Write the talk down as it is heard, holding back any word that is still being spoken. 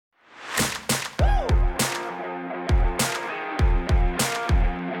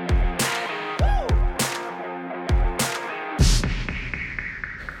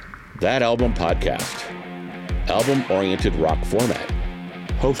That Album Podcast, album-oriented rock format,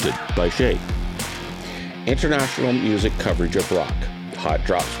 hosted by Shay. International music coverage of rock, hot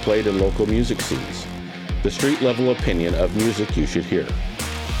drops played in local music scenes, the street-level opinion of music you should hear.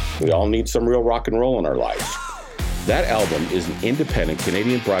 We all need some real rock and roll in our lives. That Album is an independent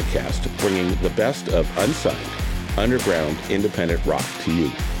Canadian broadcast bringing the best of unsigned, underground, independent rock to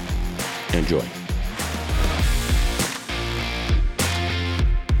you. Enjoy.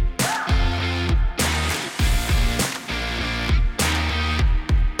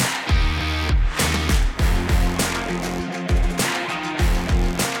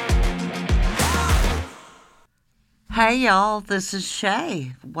 Hey y'all, this is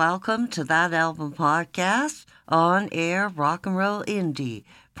Shay. Welcome to That Album Podcast, on air rock and roll indie,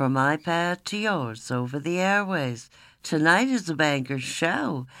 from iPad to yours over the airways. Tonight is a banger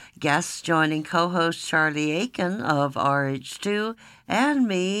show. Guests joining co-host Charlie Aiken of RH2 and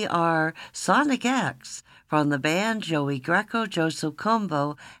me are Sonic X from the band Joey Greco, Joseph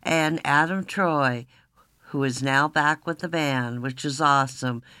Combo, and Adam Troy, who is now back with the band, which is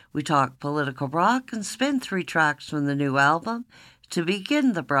awesome. We talk political rock and spin 3 tracks from the new album. To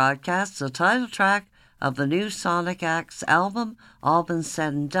begin the broadcast, the title track of the new Sonic X album, All Been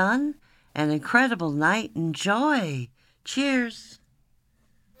Said and Done. An incredible night. Enjoy. Cheers.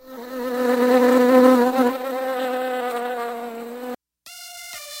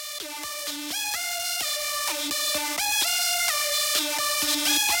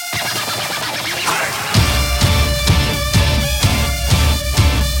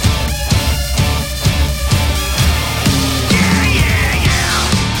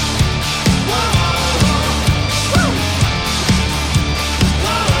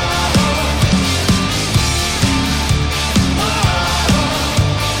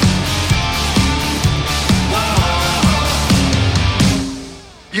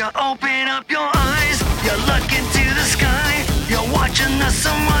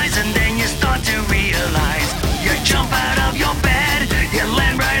 Sunrise, and then you start to realize you jump out of your bed, you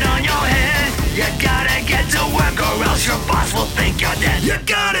land right on your head. You gotta get to work or else your boss will think you're dead. You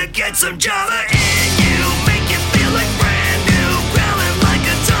gotta get some Java in you, make you feel like brand new, growling like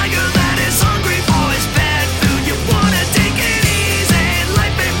a tiger that is hungry for his pet food. You wanna take it easy,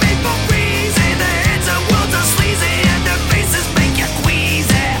 life ain't made for easy. The heads of worlds are sleazy and their faces make you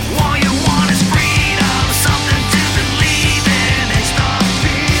queasy. All you want is freedom, something to believe in, and stop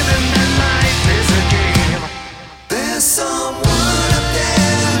feeling that life is a game. There's someone up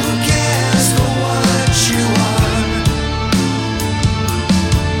there who cares for what you are.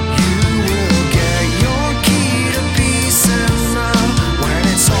 You will get your key to peace and love when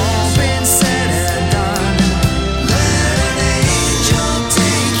it's all been said and done. Let an angel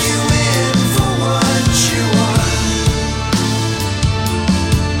take you in for what you are.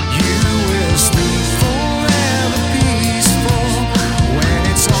 You will sleep forever peaceful when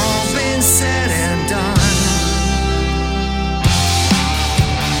it's all been said and done.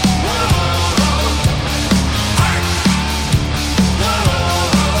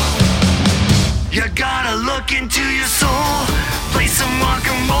 You gotta look into your soul, play some rock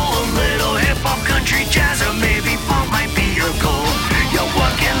and roll, a little hip-hop, country, jazz, or maybe pop might be your goal. You're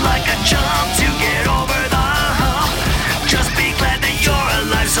working like a chump to get over the hump. Just be glad that you're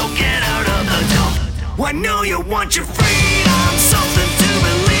alive, so get out of the dump. I know you want your freedom, something to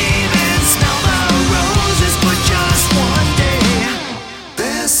believe in. Smell the roses, but just one day.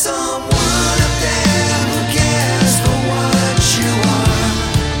 There's someone up there who cares for what you are.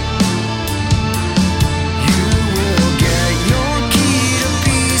 You will get your key to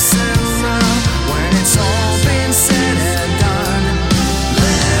peace and love when it's all been said and done.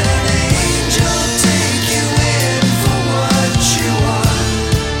 Let an angel take you in for what you are.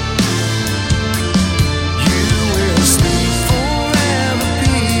 You will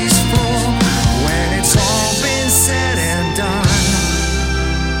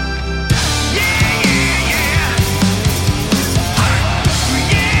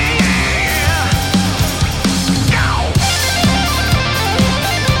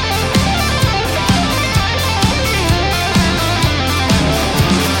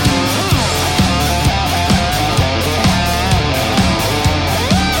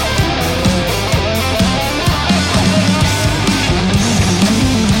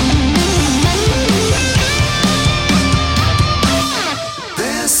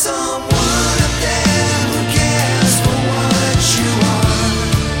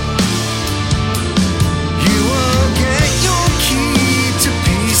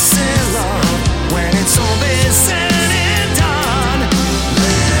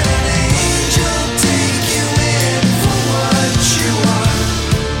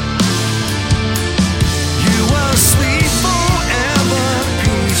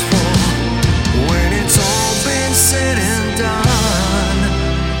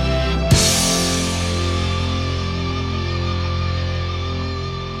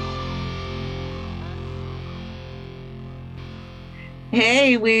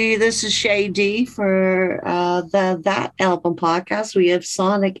Okay, this is Shay D for That Album podcast. We have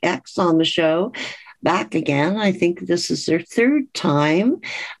Sonic X on the show, back again. I think this is their third time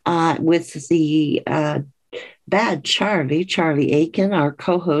with the Bad Charlie Aiken, our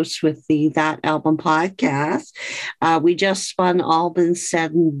co-host with the That Album podcast. We just spun All Been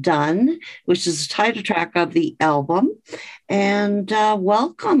Said and Done, which is the title track of the album. And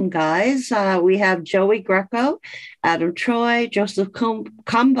welcome, guys. We have Joey Greco, Adam Troy, Joseph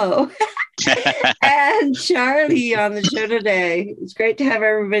Combo, and Charlie on the show today. It's great to have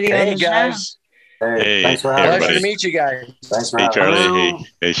everybody on the guys. show. Hey, thanks for having us. Pleasure to meet you guys. Thanks for having Charlie. Hello.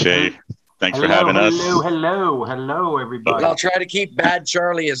 Hey, Shay. Thanks for having us. Hello, everybody. I'll try to keep Bad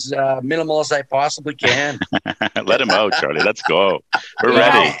Charlie as minimal as I possibly can. Let him out, Charlie. Let's go. We're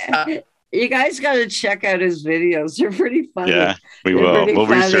ready. You guys got to check out his videos. They're pretty funny. Yeah, we will. We'll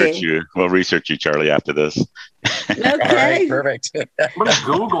research you. We'll research you, Charlie, after this. Okay. All right, perfect. I'm going to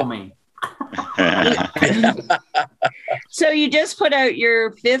Google me. So you just put out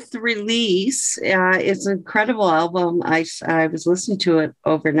your 5th release. It's an incredible album. I was listening to it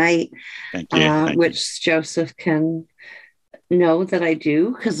overnight. Thank you. Which Joseph can know that I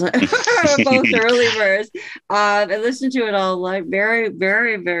do, because both early birds. I listened to it all like very,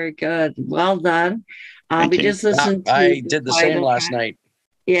 very, very good. Well done. We just listened to I did the same last night.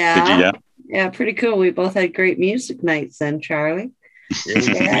 Yeah. Did you? Yeah, pretty cool. We both had great music nights then, Charlie. We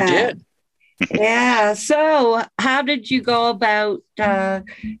did. Yeah. So how did you go about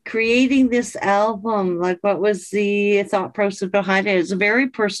creating this album? Like, what was the thought process behind it? It's a very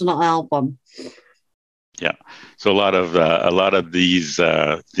personal album. Yeah. So a lot of these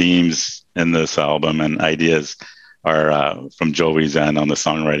themes in this album and ideas are from Joey's end on the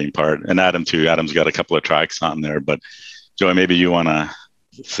songwriting part, and Adam too. Adam's got a couple of tracks on there, but Joey, maybe you want to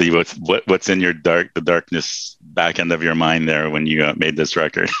see what's in your the darkness back end of your mind there when you made this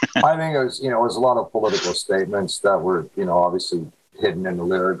record. I think it was a lot of political statements that were, obviously hidden in the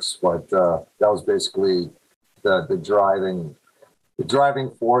lyrics, but that was basically the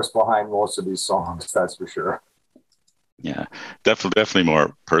driving force behind most of these songs. That's for sure. Yeah, definitely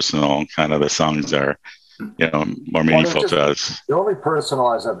more personal. Kind of the songs are, more meaningful to us. They're only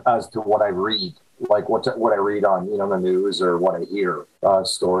personal as to what I read. Like what I read on, the news or what I hear,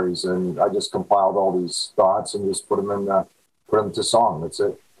 stories, and I just compiled all these thoughts and just put them to song. That's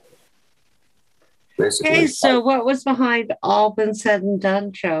it. Basically. Okay, so what was behind All Been Said and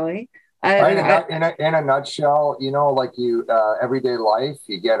Done, Joey? In a nutshell, like everyday life,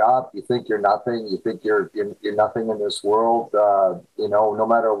 you get up, you think you're nothing, you think you're nothing in this world, no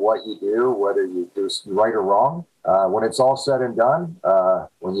matter what you do, whether you do right or wrong, when it's all said and done,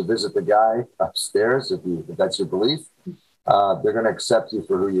 when you visit the guy upstairs, if that's your belief, they're going to accept you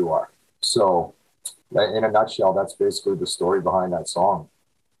for who you are. So in a nutshell, that's basically the story behind that song.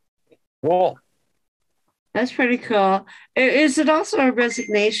 Cool. That's pretty cool. Is it also a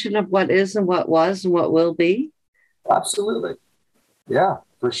resignation of what is and what was and what will be? Absolutely. Yeah,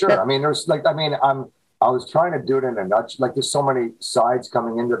 for sure. I was trying to do it in a nutshell. Like, there's so many sides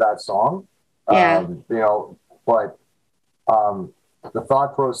coming into that song. Yeah. But the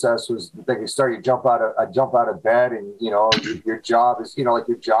thought process was that you jump out of bed and, your job is, your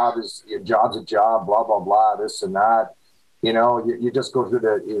job's a job, blah, blah, blah, this and that. You just go through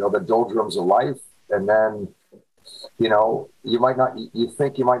the doldrums of life. And then, you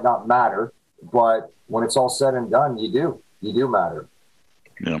think you might not matter, but when it's all said and done, you do matter.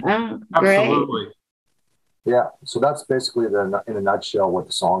 Yeah. Absolutely. Yeah. So that's basically in a nutshell what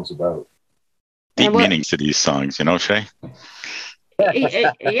the song's about. Deep meanings to these songs, Shay?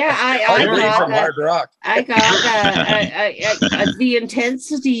 Yeah, I got from hard rock. I got the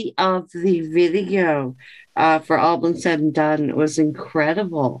intensity of the video for All Been Said and Done was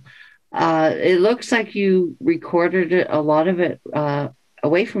incredible. It looks like you recorded a lot of it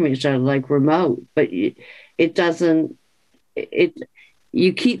away from each other, like remote, but it doesn't.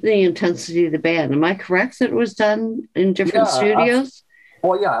 You keep the intensity of the band. Am I correct that it was done in different studios?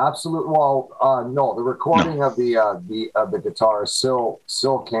 Well, yeah, absolutely. Well, no, the recording of the guitar still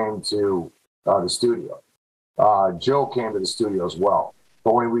came to the studio. Joe came to the studio as well.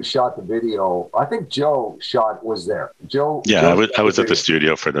 But when we shot the video, I think Joe was there. Joe. Yeah, I was at the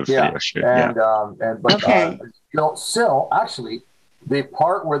studio for the video shoot. Sil, actually, the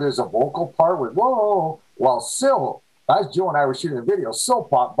part where there's a vocal part with whoa, while Sil, as Joe and I were shooting the video, Sil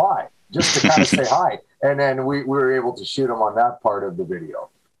popped by just to kind of say hi, and then we were able to shoot him on that part of the video,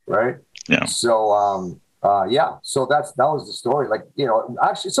 right? Yeah. So so that was the story. Like,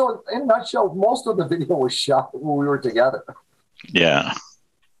 actually, so in a nutshell, most of the video was shot when we were together. Yeah.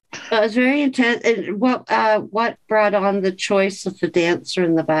 It was very intense. And what brought on the choice of the dancer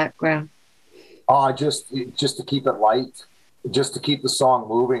in the background? Just to keep it light, just to keep the song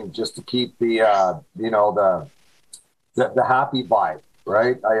moving, just to keep the the happy vibe,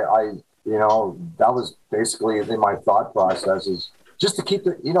 right? I that was basically in my thought process, is just to keep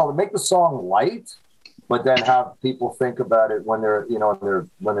to make the song light, but then have people think about it when they're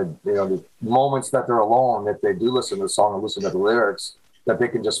the moments that they're alone, if they do listen to the song and listen to the lyrics, that they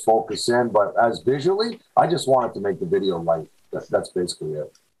can just focus in. But as visually, I just wanted to make the video light. That's basically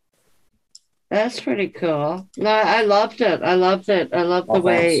it. That's pretty cool. No, I loved it. I loved the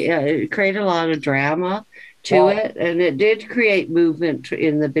way it created a lot of drama to it, and it did create movement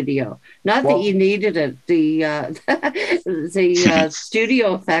in the video. Not that you needed it. The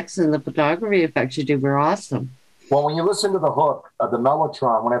studio effects and the photography effects you did were awesome. Well, when you listen to the hook of the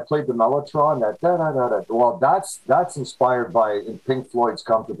Mellotron, when I played the Mellotron, that well, that's inspired by Pink Floyd's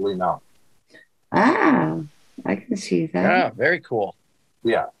 "Comfortably Numb." Ah, I can see that. Yeah, very cool.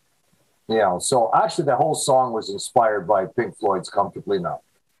 Yeah. So actually the whole song was inspired by Pink Floyd's "Comfortably Numb."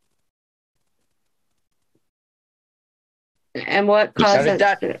 And what caused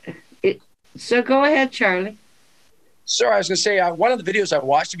that? So go ahead, Charlie. Sorry, I was going to say, one of the videos I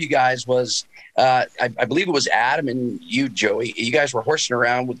watched of you guys was, I believe it was Adam and you, Joey. You guys were horsing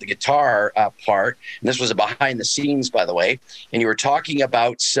around with the guitar part. And this was a behind the scenes, by the way. And you were talking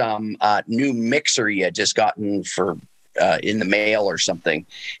about some new mixer you had just gotten for in the mail or something.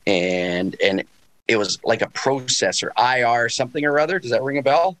 And it was like a processor, IR something or other. Does that ring a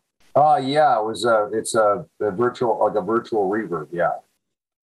bell? Yeah, it's a virtual reverb. Yeah.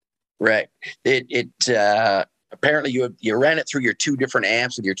 Right. Apparently you ran it through your two different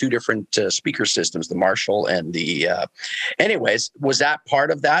amps with your two different speaker systems, the Marshall and the, anyways, was that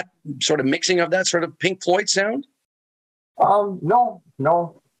part of that sort of mixing of that sort of Pink Floyd sound? No,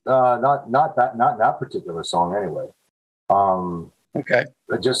 not that particular song anyway. Okay.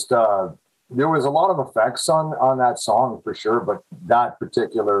 Just, there was a lot of effects on that song for sure, but that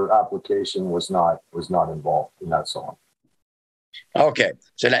particular application was not involved in that song. Okay.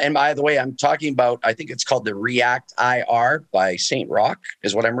 So, and by the way, I'm talking about, I think it's called the React IR by Saint Rock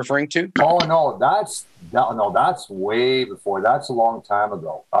is what I'm referring to. Oh no, that's way before. That's a long time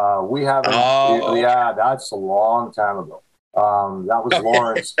ago. We haven't. Yeah, that's a long time ago. That was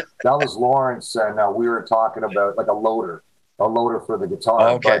Lawrence. That was Lawrence, and we were talking about like a loader for the guitar.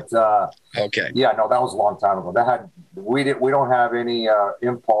 Okay. But okay. Yeah, no, that was a long time ago. We don't have any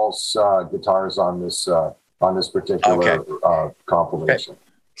Impulse guitars on this particular compilation. Okay.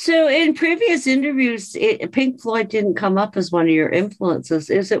 So in previous interviews, Pink Floyd didn't come up as one of your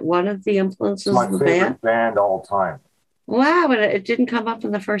influences. Is it one of the influences of the band? My favorite band all time. Wow, but it didn't come up in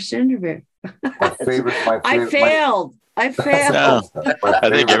the first interview. My favorite. I failed. No,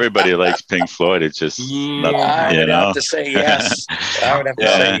 I think everybody likes Pink Floyd. It's just, I would have to say yes. I would have to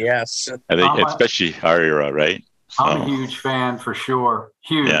say yes. I think especially our era, right? So, I'm a huge fan for sure.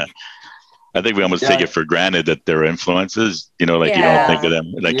 Huge. Yeah. I think we almost take it for granted that they're influences, you don't think of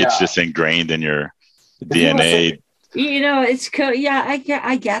them. Like it's just ingrained in your DNA. It's cool. Yeah, I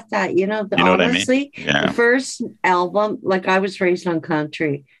get that. Honestly, what I mean? The first album, like I was raised on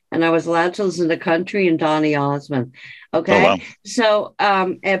country and I was allowed to listen to country and Donny Osmond. Okay. Oh, wow. So,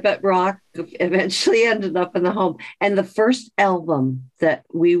 but rock eventually ended up in the home. And the first album that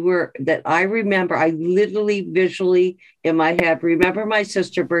I remember, I literally visually in my head, remember my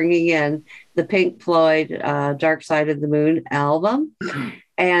sister bringing in the Pink Floyd Dark Side of the Moon album.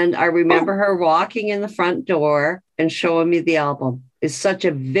 And I remember her walking in the front door and showing me the album. It's such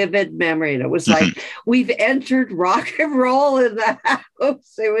a vivid memory. And it was like, we've entered rock and roll in the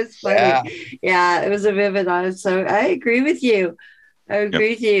house. It was funny. Yeah, it was a vivid one. So I agree with you.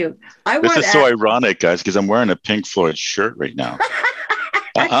 With you. This is so ironic, guys, because I'm wearing a Pink Floyd shirt right now.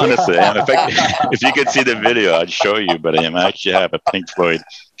 Honestly, if you could see the video, I'd show you, but I actually have a Pink Floyd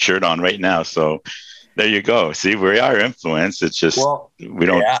shirt on right now. So there you go. See, we are influenced. It's just we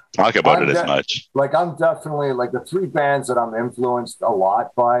don't talk about it as much. Like I'm definitely like the three bands that I'm influenced a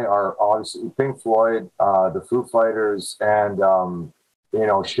lot by are obviously Pink Floyd, the Foo Fighters, and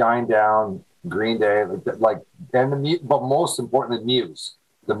Shinedown, Green Day, but most importantly, Muse.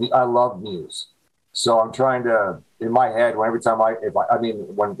 I love Muse. So I'm trying to, in my head, when Adam's going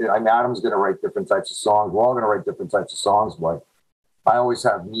to write different types of songs, we're all going to write different types of songs, but I always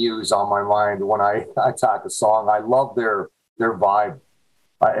have Muse on my mind when I attack a song. I love their vibe,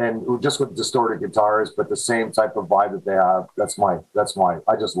 and just with distorted guitars, but the same type of vibe that they have. That's my.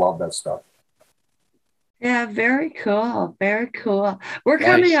 I just love that stuff. Yeah, very cool. Very cool. We're Nice.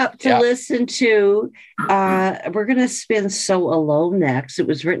 coming up to Yeah. listen to we're gonna spin So Alone next. It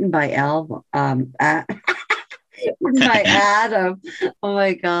was written by written by Adam. Oh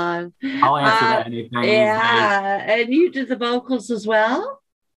my God. I'll answer that anything these days. Yeah. And you did the vocals as well?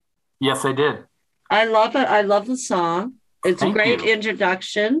 Yes, I did. I love it. I love the song. It's Thank a great you.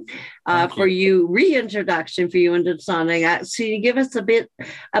 introduction Thank for you. reintroduction for you into Sonic. So you give us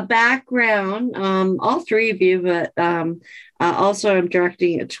a background, all three of you, but also I'm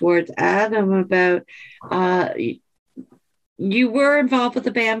directing it towards Adam about you were involved with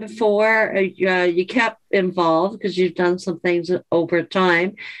the band before. You kept involved because you've done some things over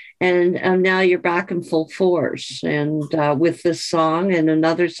time. And now you're back in full force and with this song and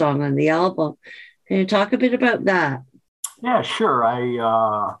another song on the album. Can you talk a bit about that? Yeah, sure.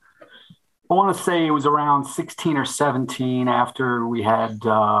 I want to say it was around 16 or 17 after we had,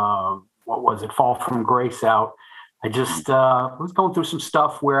 what was it, Fall from Grace out. I just was going through some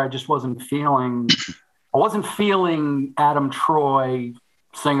stuff where I just wasn't feeling Adam Troy,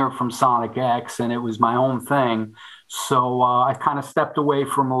 singer from Sonic X, and it was my own thing. So I kind of stepped away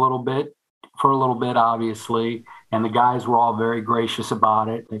for a little bit, obviously. And the guys were all very gracious about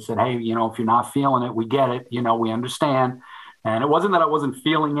it. They said, hey, if you're not feeling it, we get it. We understand. And it wasn't that I wasn't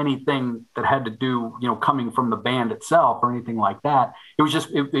feeling anything that had to do, coming from the band itself or anything like that. It was just,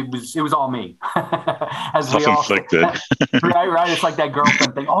 it was all me. As we all self-inflicted. right. It's like that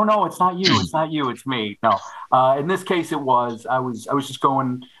girlfriend thing. Oh no, it's not you. It's not you. It's me. No. In this case, it was. I was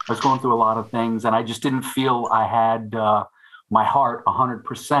going through a lot of things, and I just didn't feel I had my heart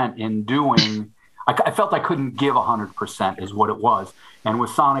 100% in doing. I felt I couldn't give 100% is what it was. And with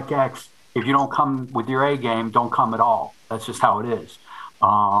Sonic X, if you don't come with your A game, don't come at all. That's just how it is.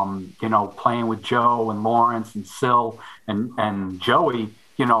 Playing with Joe and Lawrence and Sil and Joey,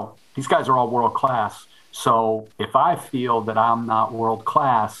 these guys are all world class. So if I feel that I'm not world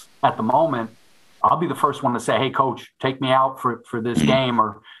class at the moment, I'll be the first one to say, hey, coach, take me out for this game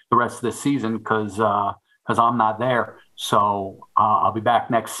or the rest of this season because I'm not there. So I'll be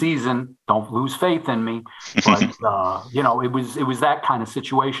back next season. Don't lose faith in me. But it was that kind of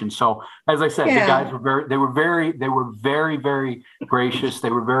situation. So as I said, the guys were very, very gracious.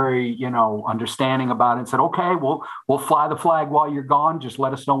 They were very, understanding about it and said, okay, we'll fly the flag while you're gone. Just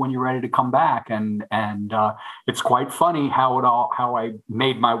let us know when you're ready to come back. And it's quite funny how I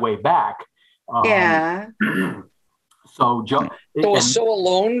made my way back. So Joe, was So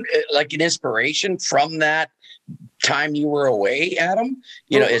Alone like an inspiration from that time you were away, Adam?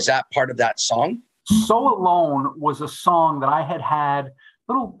 Is that part of that song? So Alone was a song that I had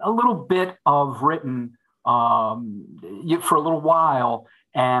a little bit of written for a little while,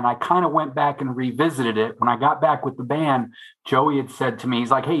 and I kind of went back and revisited it. When I got back with the band, Joey had said to me,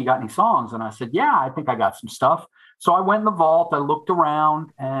 he's like, hey, you got any songs? And I said, yeah, I think I got some stuff. So I went in the vault, I looked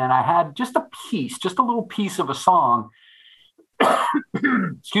around, and I had just a little piece of a song.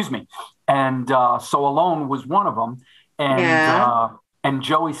 Excuse me. And So Alone was one of them. And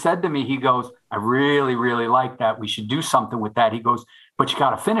Joey said to me, he goes, I really, really like that. We should do something with that. He goes, but you got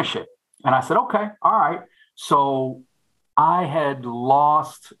to finish it. And I said, okay, all right. So I had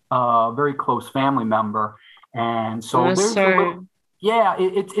lost a very close family member. And so it's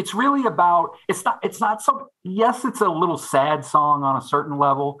really about, it's not so, yes, it's a little sad song on a certain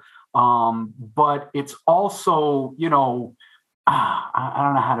level. But it's also, I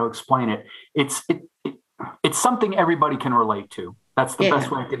don't know how to explain it. It's something everybody can relate to. That's the best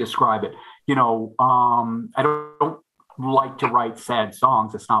way I could describe it. I don't like to write sad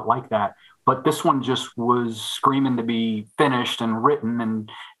songs. It's not like that. But this one just was screaming to be finished and written.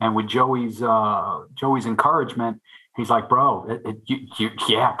 And with Joey's encouragement, he's like, bro,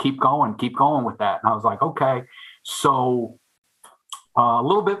 keep going with that. And I was like, okay. So a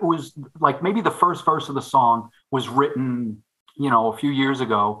little bit was like maybe the first verse of the song was written a few years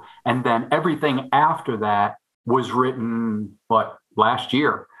ago. And then everything after that was written, last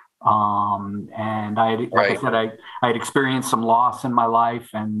year. And I had experienced some loss in my life,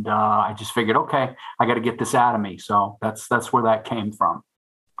 and I just figured, okay, I got to get this out of me. So that's where that came from.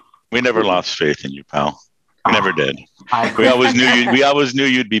 We never lost faith in you, pal. We never did. We always knew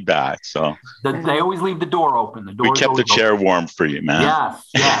you'd be back. So they always leave the door open. We kept the chair warm for you, man.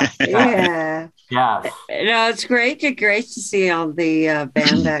 Yes. Yeah. Yes. It's great to see all the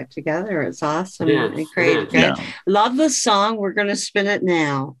band back together. It's awesome. It is. Great. Yeah. Love the song. We're going to spin it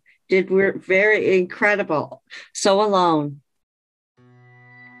now. We're very incredible. So Alone.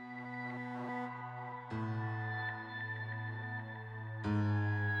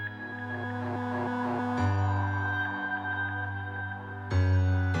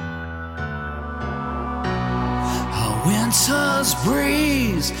 Winter's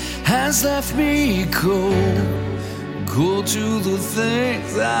breeze has left me cold, cold to the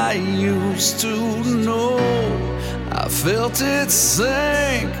things I used to know. I felt it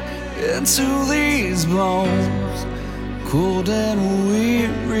sink into these bones, cold and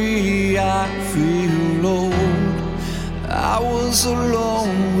weary I feel old. I was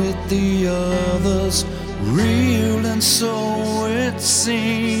alone with the others, real and so it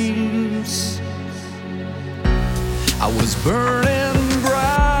seems. I was burning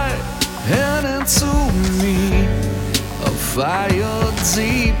bright and into me, a fire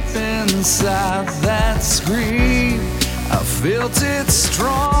deep inside that scream. I felt it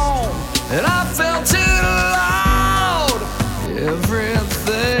strong and I felt it loud.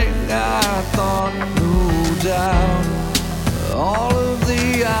 Everything I thought, no doubt. All of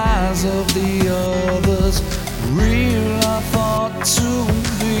the eyes of the others, real I thought to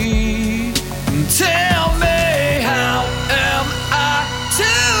be. Tell me, how am I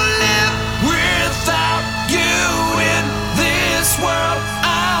to live without you in this world?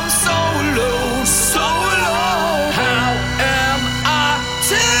 I'm so alone, so alone. How am I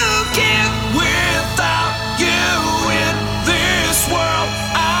to give without you in this world?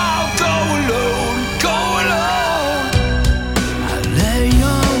 I'll go alone, go alone. I lay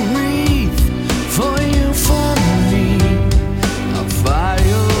a wreath for you, for me, a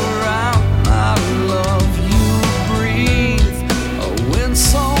fire out, I love you breathe, a wind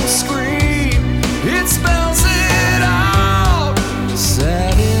song scream, it spells it out,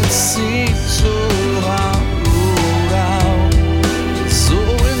 sad it seems, so hollowed out, so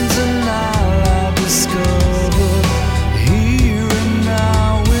in denial I discovered here and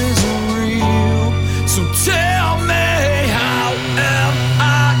now is real. So tell me, how am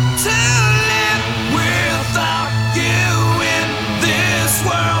I to live without you in this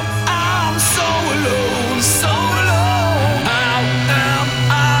world? I'm so alone, so alone. How am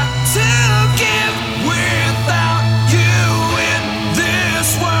I to give without you in this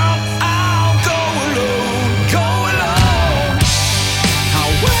world? I'll go alone, go alone.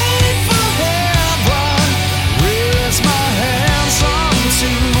 I'll wait forever, raise my hands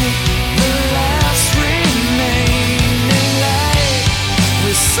unto the last remaining light.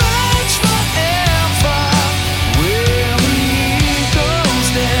 We search forever where the eagles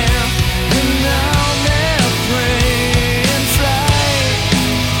dare, and now they're praying flight.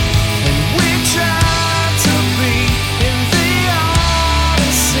 And we try to be in the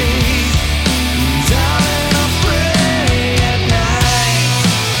Odyssey, down in a pray at night.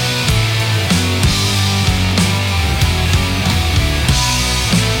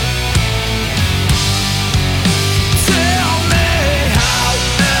 Tell me, how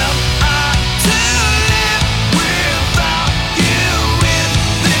am I to live without you in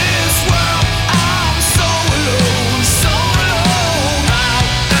this world? I'm so alone, so alone. How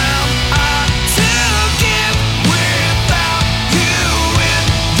am I to give without you in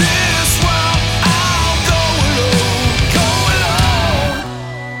this world? I'll go alone, go alone.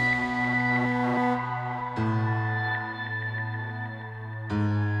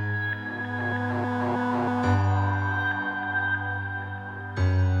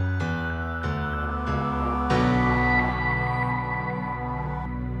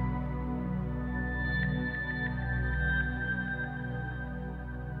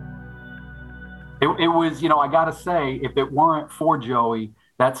 It was, I got to say, if it weren't for Joey,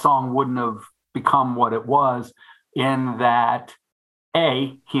 that song wouldn't have become what it was, in that,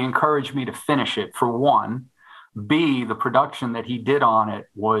 A, he encouraged me to finish it, for one. B, the production that he did on it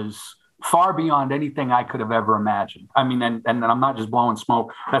was far beyond anything I could have ever imagined. I mean, and I'm not just blowing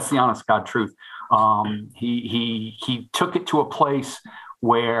smoke. That's the honest God truth. He took it to a place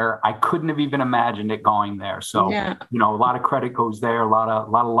where I couldn't have even imagined it going there. So, Yeah. a lot of credit goes there. A lot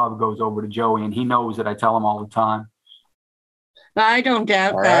of love goes over to Joey, and he knows that I tell him all the time. I don't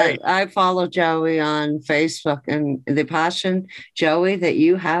doubt All that. right. I follow Joey on Facebook, and the passion, Joey, that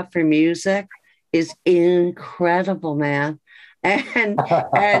you have for music is incredible, man. And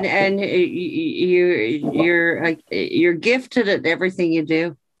you're gifted at everything you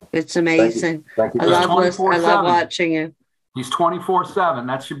do. It's amazing. Thank you. I love 24/7. watching you. He's 24/7.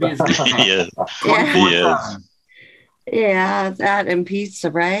 That should be his nickname. He is. 24/7. Yeah, that and pizza,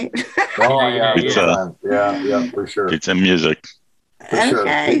 right? Oh, yeah, Pizza. yeah, for sure. It's in music. For sure.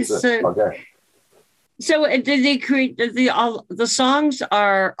 Okay, Pizza. so Okay. So did they create the songs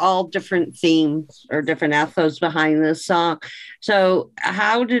are all different themes or different ethos behind this song? So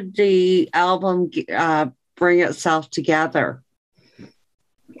how did the album bring itself together?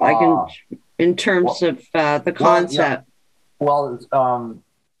 In terms of the concept. Well,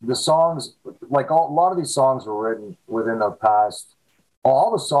 the songs, like a lot of these songs were written within the past.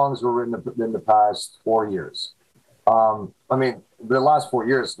 All the songs were written in the past 4 years. I mean, the last 4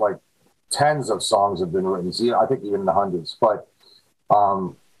 years, like tens of songs have been written. See, I think even in the hundreds. But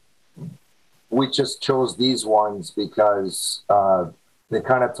we just chose these ones because they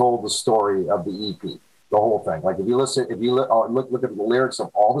kind of told the story of the EP, the whole thing. Like if you look at the lyrics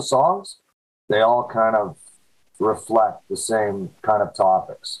of all the songs, they all kind of reflect the same kind of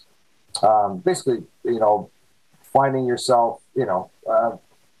topics. Basically, finding yourself, it's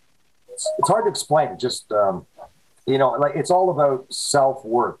hard to explain. It just, like it's all about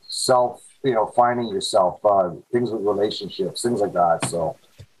self-worth, finding yourself, things with relationships, things like that. So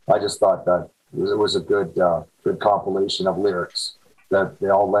I just thought that it was a good compilation of lyrics that they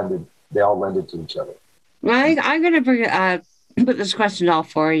all lended to each other. I'm going to put this question all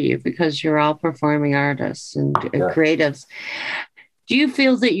for you because you're all performing artists and creatives. Do you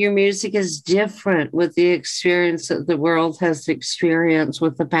feel that your music is different with the experience that the world has experienced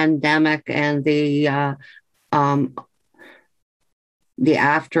with the pandemic and the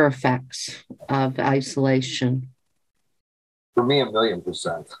after effects of isolation? For me,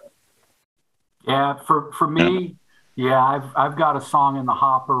 1,000,000%. Yeah, for me, I've got a song in the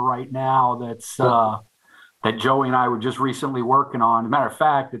hopper right now that's that Joey and I were just recently working on. As a matter of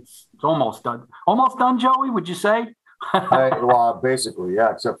fact, it's almost done. Almost done, Joey, would you say? Well, basically,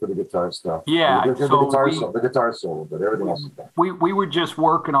 yeah, except for the guitar stuff. Yeah, the guitar solo, but everything else is done. We were just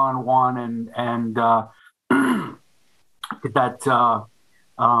working on one, and that.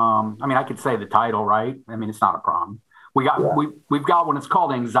 I mean, I could say the title, right? I mean, it's not a problem. We've got one. It's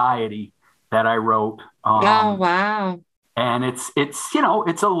called Anxiety that I wrote. Oh wow! And it's it's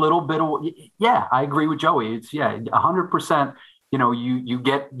a little bit of I agree with Joey. It's 100%.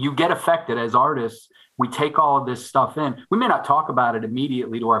 You get affected as artists. We take all of this stuff in. We may not talk about it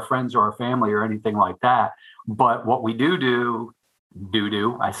immediately to our friends or our family or anything like that. But what we do.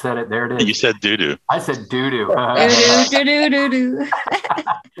 I said it. There it is. You said doo-doo. I said doo-doo. Do.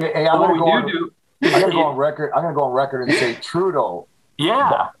 Hey, I'm gonna go on record and say Trudeau.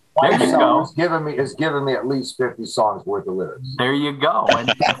 Yeah. There you go. Is giving me at least 50 songs worth of lyrics. There you go. And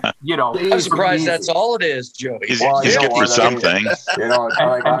I'm surprised that's all it is, Joey. He's good for something.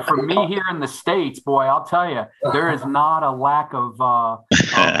 And for me here in the States, boy, I'll tell you, there is not a lack of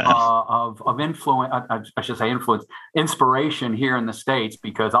influence. I should say influence, inspiration here in the States,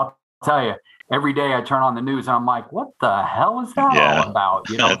 because I'll tell you, every day I turn on the news and I'm like, what the hell is that all about?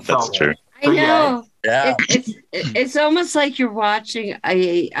 That's true. I know. Yeah. It's almost like you're watching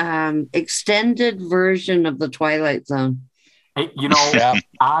a extended version of the Twilight Zone.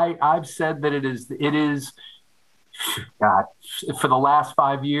 I've said that it is God, for the last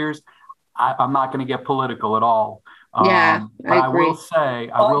 5 years, I'm not going to get political at all. I agree.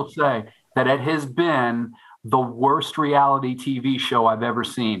 I will say that it has been the worst reality TV show I've ever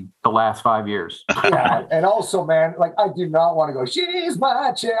seen the last 5 years. Yeah, and also, man, like I do not want to go. She's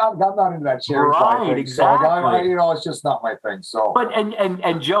my chair. I'm not into that chair. Right, exactly. So, it's just not my thing. So, but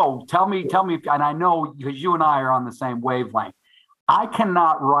and Joe, tell me, and I know because you and I are on the same wavelength. I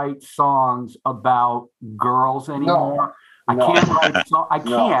cannot write songs about girls anymore. I can't write songs. I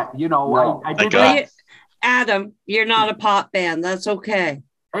can't. I did that. Adam, you're not a pop band. That's okay.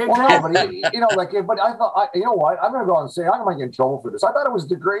 Exactly. Well, but I thought, you know what? I'm going to go out and say I might get in trouble for this. I thought it was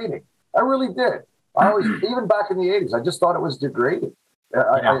degrading. I really did. I always, even back in the 80s, I just thought it was degrading. You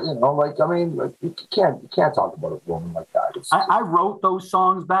can't talk about a woman like that. I wrote those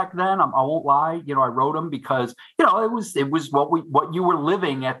songs back then. I won't lie. I wrote them because it was what you were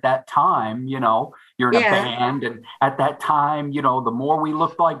living at that time. You're in a band, and at that time, the more we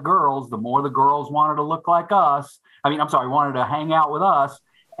looked like girls, the more the girls wanted to look like us. Wanted to hang out with us.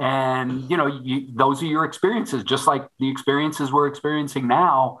 And, those are your experiences, just like the experiences we're experiencing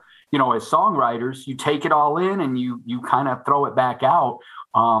now, as songwriters. You take it all in and you kind of throw it back out.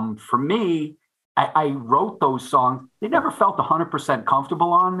 For me, I wrote those songs. They never felt 100%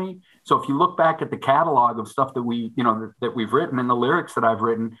 comfortable on me. So if you look back at the catalog of stuff that that we've written and the lyrics that I've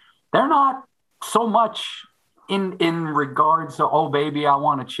written, they're not so much in regards to, oh, baby, I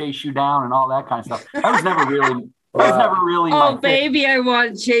want to chase you down and all that kind of stuff. That was never really... Oh, baby, I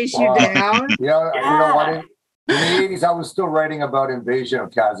want to chase you down. You know what? In the 80s, I was still writing about invasion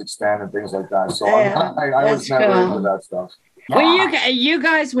of Kazakhstan and things like that. So I was never into that stuff. Yeah. Well, you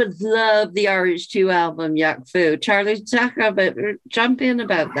guys would love the RH2 album, Yuck Fu. Charlie, jump in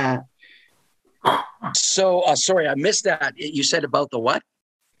about that. So, sorry, I missed that. You said about the what?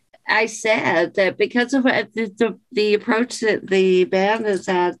 I said that because of the approach that the band has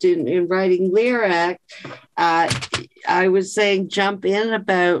had in writing lyric, I was saying jump in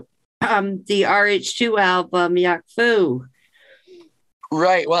about the RH2 album, Yuck Fu.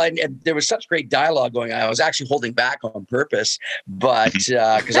 Right. Well, and there was such great dialogue going on. I was actually holding back on purpose, but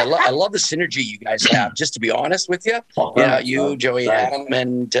because I love the synergy you guys have. Just to be honest with you, you, Joey, Adam,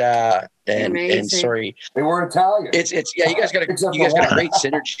 and sorry, they were Italian. It's you guys got a great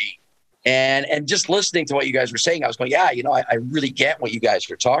synergy. And just listening to what you guys were saying, I was going, I really get what you guys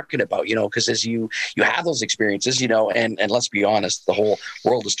are talking about, because as you have those experiences, and let's be honest, the whole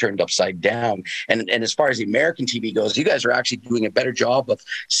world is turned upside down. And as far as the American TV goes, you guys are actually doing a better job of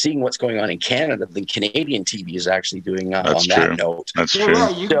seeing what's going on in Canada than Canadian TV is actually doing on that note. That's true. Yeah,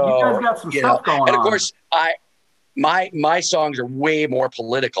 you guys got some stuff going on. And of course, my songs are way more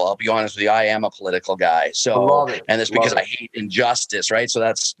political. I'll be honest with you. I am a political guy. So, and that's because I hate injustice, right? So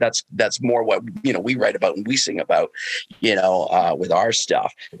that's more what, we write about and we sing about, with our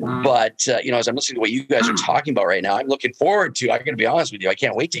stuff. But, as I'm listening to what you guys are talking about right now, I'm looking forward to, I'm going to be honest with you. I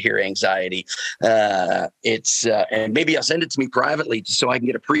can't wait to hear Anxiety. And maybe I'll send it to me privately just so I can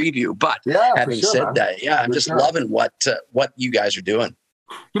get a preview. But having said that, I'm just loving what you guys are doing.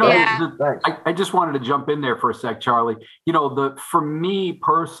 I just wanted to jump in there for a sec, Charlie. For me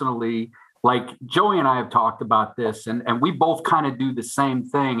personally, like Joey and I have talked about this, and we both kind of do the same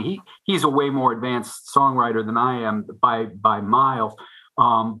thing. He's a way more advanced songwriter than I am by miles.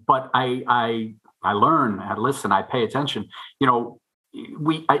 But I learn, I listen, I pay attention.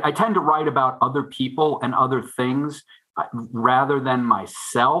 I tend to write about other people and other things rather than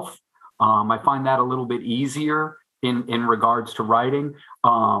myself. I find that a little bit easier in regards to writing.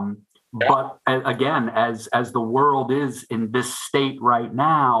 But again, as the world is in this state right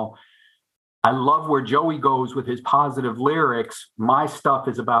now, I love where Joey goes with his positive lyrics. My stuff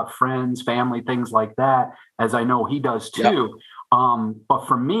is about friends, family, things like that, as I know he does too. But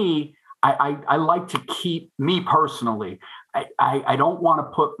for me, I like to keep me personally. I don't want to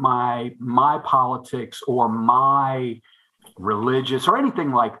put my politics or my religious or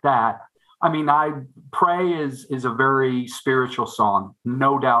anything like that. I mean, Pray is a very spiritual song,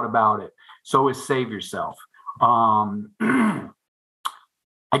 no doubt about it. So is Save Yourself. I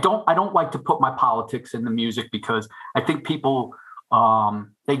don't like to put my politics in the music because I think people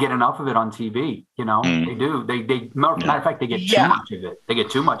they get enough of it on TV. They do. Matter of fact, they get too much of it. They get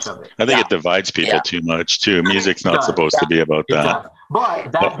too much of it. I think it divides people too much too. Music's not supposed to be about that.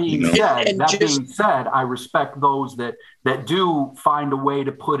 But that being said, I respect those that do find a way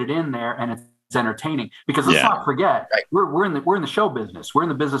to put it in there and it's entertaining. Because let's not forget, we're in the show business. We're in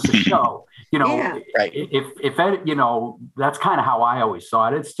the business of show. If that's kind of how I always saw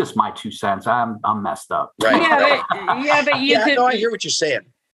it. It's just my 2 cents. I'm messed up. Right. But you could. No, I hear what you're saying.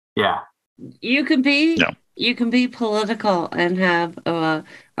 Yeah. You can be political and have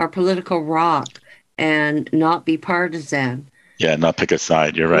our political rock and not be partisan. Yeah, not pick a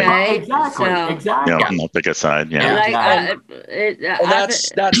side. You're right. Exactly. Not pick a side.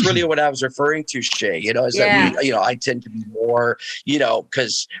 That's really what I was referring to, Shay. That I tend to be more,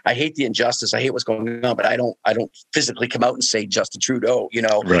 because I hate the injustice. I hate what's going on, but I don't physically come out and say Justin Trudeau.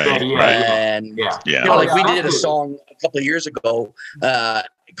 Right. And we did a song a couple of years ago.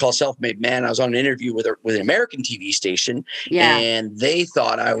 Called Self-Made Man. I was on an interview with an American TV station, and they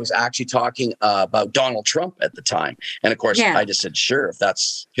thought I was actually talking about Donald Trump at the time. And of course, I just said, sure, if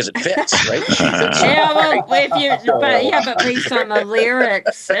that's because it fits, right? But based on the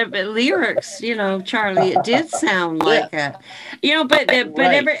lyrics, Charlie, it did sound like it.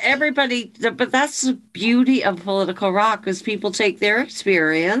 Everybody. But that's the beauty of political rock, is people take their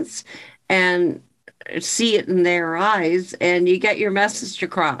experience and see it in their eyes, and you get your message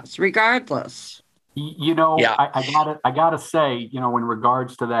across regardless. I gotta say, in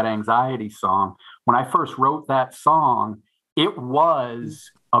regards to that Anxiety song, when I first wrote that song, it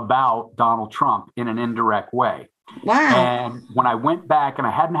was about Donald Trump in an indirect way. Wow. And when I went back, and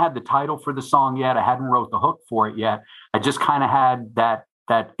I hadn't had the title for the song yet, I hadn't wrote the hook for it yet, I just kind of had that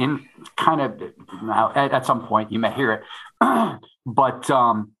in kind of, at some point you may hear it. But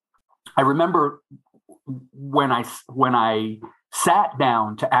I remember when I sat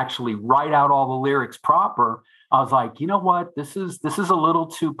down to actually write out all the lyrics proper, I was like, you know what, this is a little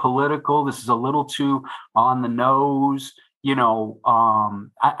too political. This is a little too on the nose. I don't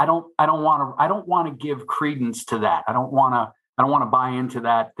want to give credence to that. I don't want to buy into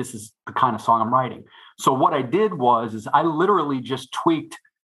that. This is the kind of song I'm writing. So what I did was I literally just tweaked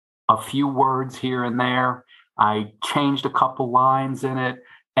a few words here and there. I changed a couple lines in it.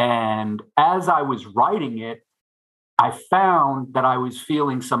 And as I was writing it, I found that I was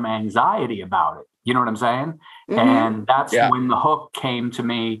feeling some anxiety about it. You know what I'm saying? Mm-hmm. And that's when the hook came to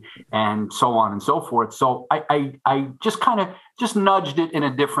me, and so on and so forth. So I just kind of just nudged it in a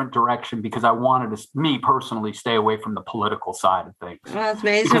different direction because I wanted to, me personally, stay away from the political side of things. Well, that's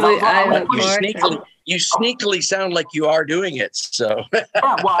amazing. You sneakily sound like you are doing it. So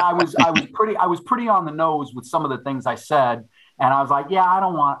yeah, well, I was pretty on the nose with some of the things I said, and I was like, yeah, I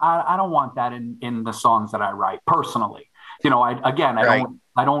don't want that in the songs that I write personally.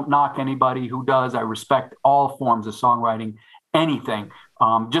 I don't knock anybody who does. I respect all forms of songwriting, anything.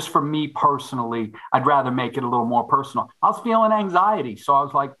 Just for me personally, I'd rather make it a little more personal. I was feeling anxiety, so I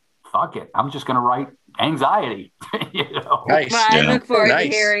was like, fuck it, I'm just going to write anxiety. Nice. Well, I look forward to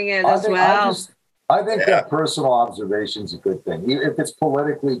hearing it as well. I think that personal observation is a good thing. If it's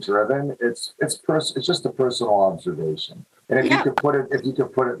politically driven, it's just a personal observation. And if you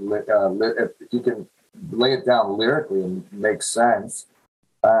can lay it down lyrically and make sense,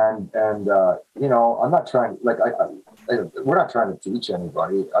 and I'm not trying we're not trying to teach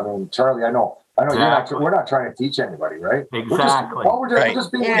anybody. I mean, Charlie, I know exactly. We're not trying to teach anybody, right? Exactly. We're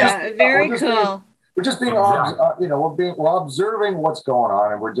just being cool. We're just being, we're observing what's going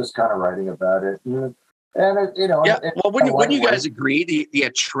on, and we're just kind of writing about it. Well, when you guys agree, the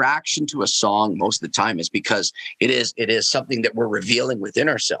attraction to a song most of the time is because it is something that we're revealing within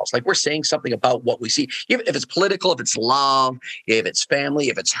ourselves. Like we're saying something about what we see. If it's political, if it's love, if it's family,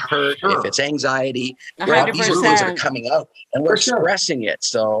 if it's hurt, if it's anxiety, right? These are things that are coming out, and we're expressing it.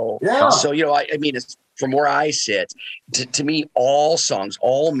 So, I mean, it's from where I sit. To me, all songs,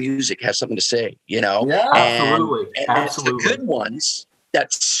 all music has something to say. Absolutely. And it's the good ones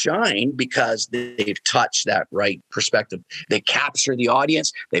that shine because they've touched that right perspective. They capture the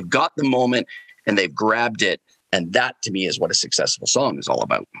audience, they've got the moment, and they've grabbed it. And that, to me, is what a successful song is all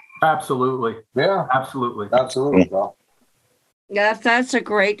about. Absolutely. Yeah. Absolutely. Absolutely, Paul. Yeah, that's a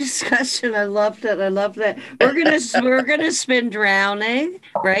great discussion. I loved it. We're gonna spin Drowning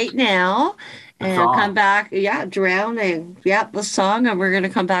right now and come back. Yeah, Drowning. Yeah, the song, and we're gonna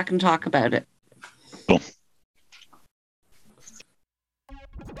come back and talk about it. Cool.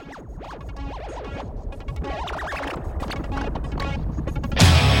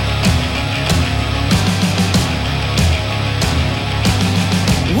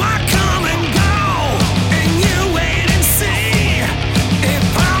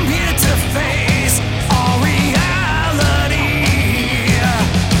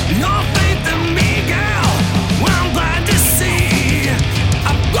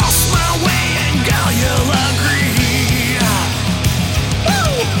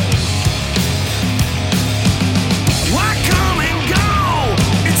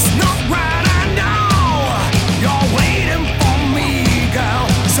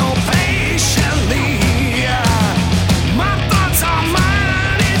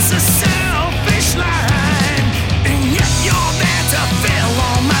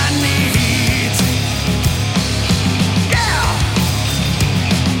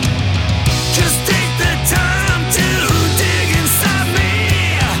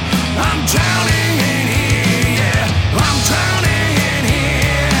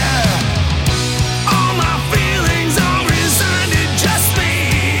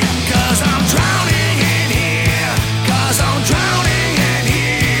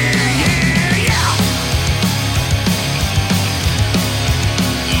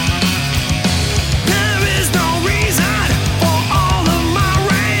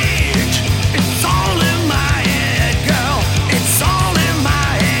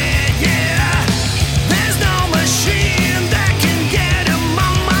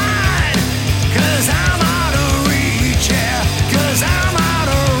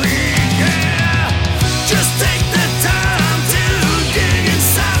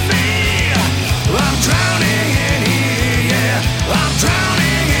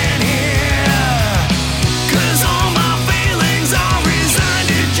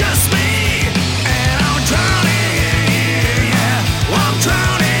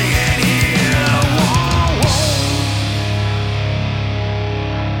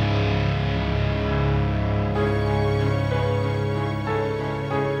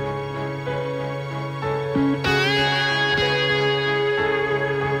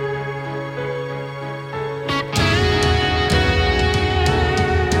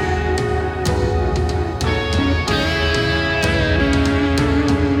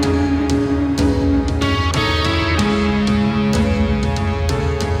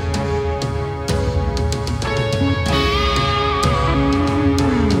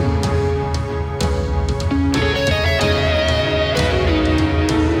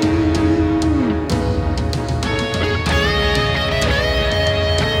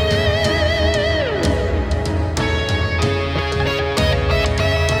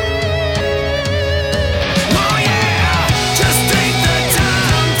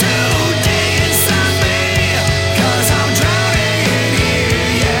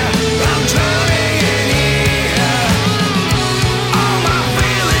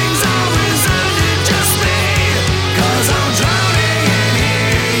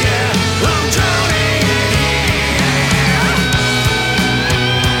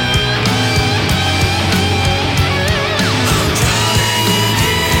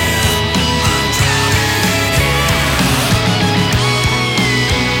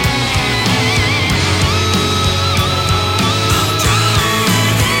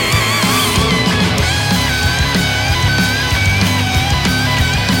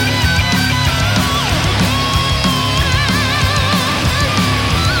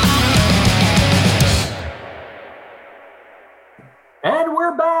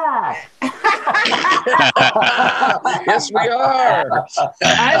 Yes, we are.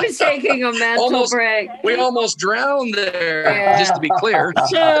 I was taking a mental break. We almost drowned there, Yeah. just to be clear.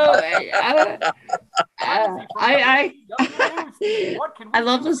 So I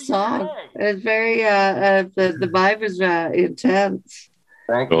love the song. It's very the vibe is intense.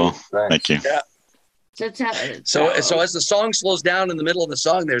 Thank Cool. you. Thank you. Yeah. So So as the song slows down in the middle of the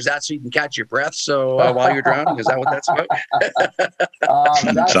song, there's that so you can catch your breath. So while you're drowning, is that what that's about?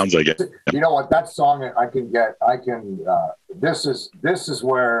 Sounds like it. You know what? That song this is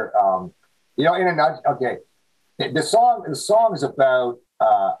where, you know, in a nutshell, okay. The song is about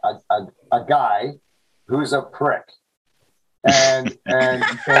a guy who's a prick. And Did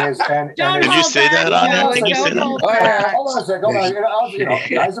you say that on it? Did you say that? Hold on a second. You know,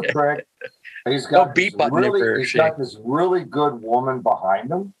 guy's a prick. He's got this really good woman behind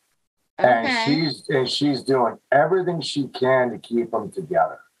him, and she's doing everything she can to keep them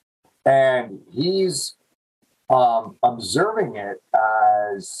together. And he's observing it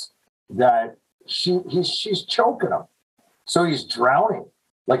as that she's choking him, so he's drowning.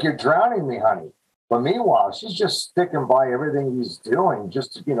 Like, you're drowning me, honey. But meanwhile, she's just sticking by everything he's doing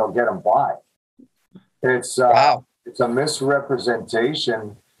just to, you know, get him by. It's It's a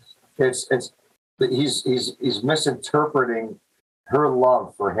misrepresentation. He's misinterpreting her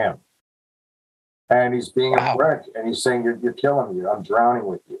love for him, and he's being a prick, and he's saying, "You're killing me. I'm drowning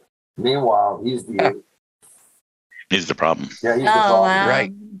with you." Meanwhile, he's the problem. Yeah, he's the problem. Wow.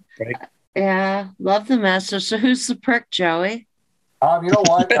 Right. Yeah, love the message. So who's the prick, Joey? You know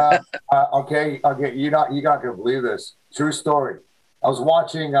what? Okay. You're not gonna believe this. True story. I was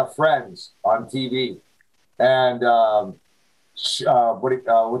watching Friends on TV, and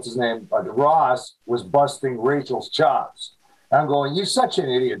what's his name? Ross was busting Rachel's chops. I'm going, "You're such an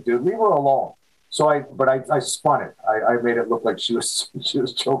idiot, dude. Leave her alone." So I spun it. I made it look like she was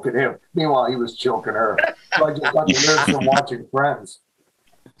choking him. Meanwhile, he was choking her. So I just got the lyrics from watching Friends.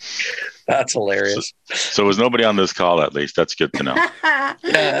 That's hilarious. So was nobody on this call, at least? That's good to know.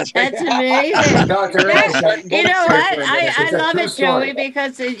 That's amazing. No, it's a You know what? I It's a love true it, story. Joey,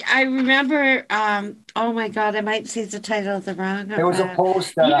 because I remember, oh my God, I might see the title of the wrong. There was a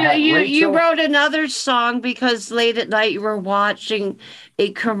post that You wrote another song because late at night you were watching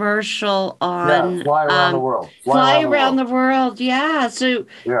a commercial on Fly Around the World. Fly Around the World. Yeah. So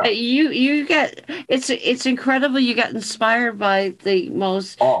Yeah. you get it's incredible. You got inspired by the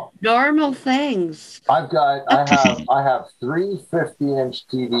most normal things. I have 3 50-inch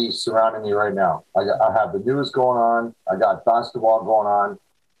TVs surrounding me right now. I have the news going on. I got basketball going on,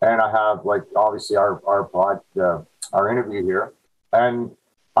 and I have, like, obviously our interview here, and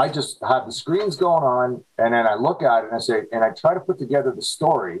I just have the screens going on, and then I look at it and I say, and I try to put together the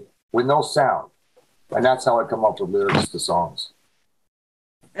story with no sound, and that's how I come up with lyrics to songs.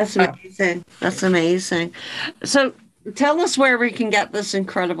 That's amazing. That's amazing. So tell us where we can get this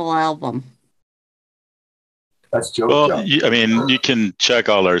incredible album. That's Joe. Well, I mean, you can check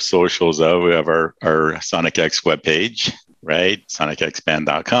all our socials out. We have our Sonic X webpage, right?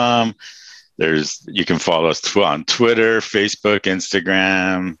 SonicXband.com. You can follow us on Twitter, Facebook,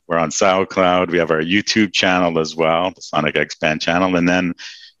 Instagram. We're on SoundCloud. We have our YouTube channel as well, the Sonic X Band channel. And then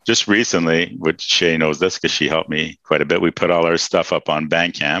just recently, which Shay knows this because she helped me quite a bit, we put all our stuff up on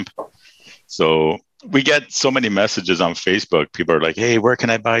Bandcamp. So we get so many messages on Facebook. People are like, "Hey, where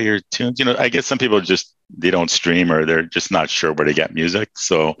can I buy your tunes?" You know, I guess some people they don't stream or they're just not sure where to get music.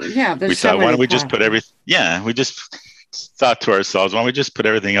 So yeah, we thought, why don't we just put everything? Yeah, we just thought to ourselves, why don't we just put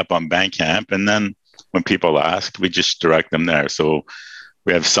everything up on Bandcamp? And then when people ask, we just direct them there. So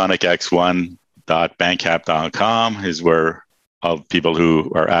we have sonicx1.bandcamp.com is where all people who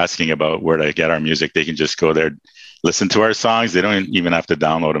are asking about where to get our music, they can just go there, listen to our songs. They don't even have to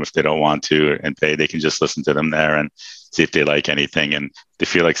download them if they don't want to and pay. They can just listen to them there and see if they like anything. And if they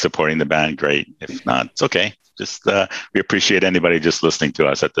feel like supporting the band, great. If not, it's okay. Just we appreciate anybody just listening to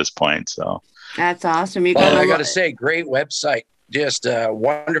us at this point. So that's awesome. I got to say, great website. Just a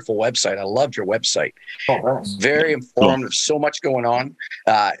wonderful website. I loved your website. Very informative. So much going on.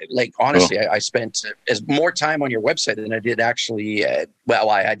 Like, honestly, I spent more time on your website than I did actually. I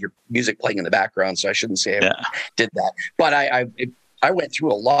had your music playing in the background, so I shouldn't say I did that. But I went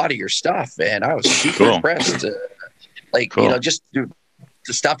through a lot of your stuff, and I was super impressed. You know, just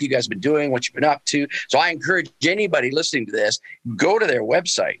the stuff you guys have been doing, what you've been up to. So I encourage anybody listening to this, go to their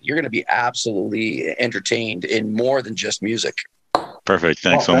website. You're going to be absolutely entertained in more than just music. Perfect.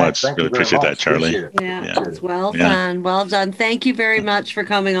 Thanks so much. Really appreciate that, Charlie. Yeah, it's well done. Well done. Thank you very much for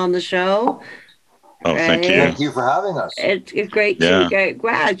coming on the show. Oh, thank you. Thank you for having us. It's great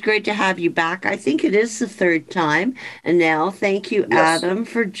it's great to have you back. I think it is the third time. And now thank you, Yes. Adam,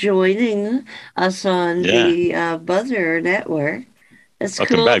 for joining us on the Buzzer Network. It's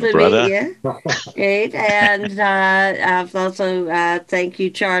Welcome cool back, to brother. meet you. Great. And also thank you,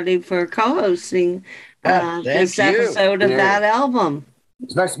 Charlie, for co-hosting Thank this you. episode of Yeah. that album.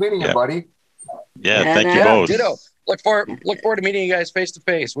 It's nice meeting you, buddy. Yeah, And, thank you yeah, both. Ditto. Look forward to meeting you guys face to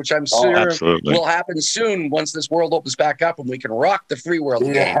face, which I'm sure Absolutely. will happen soon once this world opens back up and we can rock the free world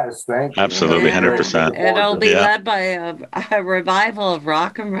again. Yes, thank you. Absolutely, Yeah. 100%. It'll be Yeah. led by a revival of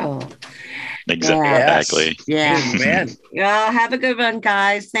rock and roll. Exactly. Yeah. Man, Well, have a good one,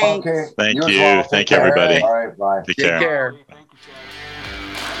 guys. Thanks. Okay. Thank as you. well. Thank Take you, care. everybody. All right, bye. Take take care. care. Thank you,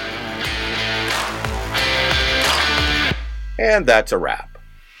 Chad. And that's a wrap.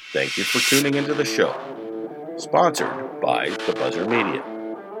 Thank you for tuning into the show. Sponsored by The Buzzer Media.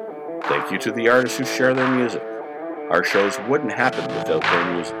 Thank you to the artists who share their music. Our shows wouldn't happen without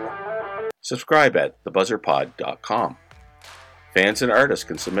their music. Subscribe at thebuzzerpod.com. Fans and artists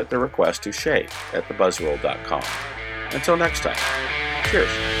can submit their requests to Shay at thebuzzroll.com. Until next time,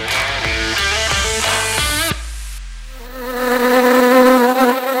 cheers.